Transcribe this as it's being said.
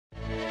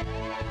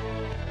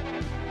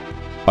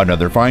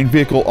Another fine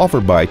vehicle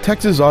offered by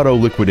Texas Auto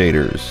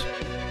Liquidators.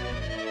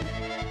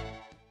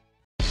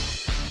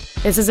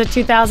 This is a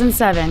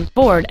 2007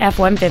 Ford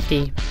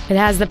F-150. It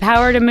has the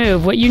power to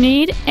move what you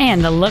need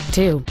and the look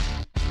too.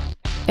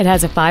 It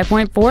has a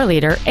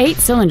 5.4-liter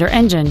 8-cylinder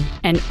engine,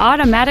 an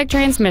automatic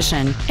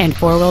transmission, and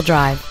 4-wheel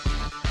drive.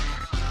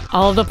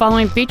 All of the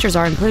following features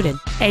are included: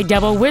 a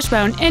double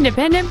wishbone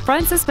independent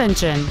front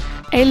suspension,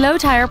 a low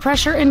tire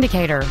pressure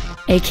indicator,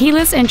 a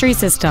keyless entry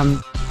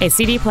system, a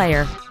CD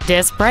player,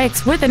 disc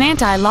brakes with an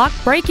anti-lock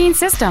braking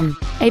system,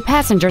 a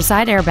passenger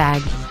side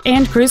airbag,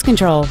 and cruise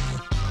control.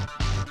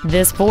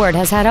 This Ford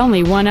has had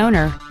only one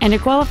owner, and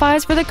it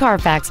qualifies for the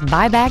Carfax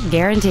buyback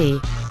guarantee.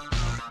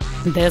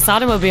 This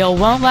automobile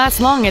won't last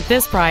long at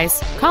this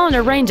price. Call and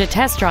arrange a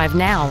test drive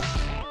now.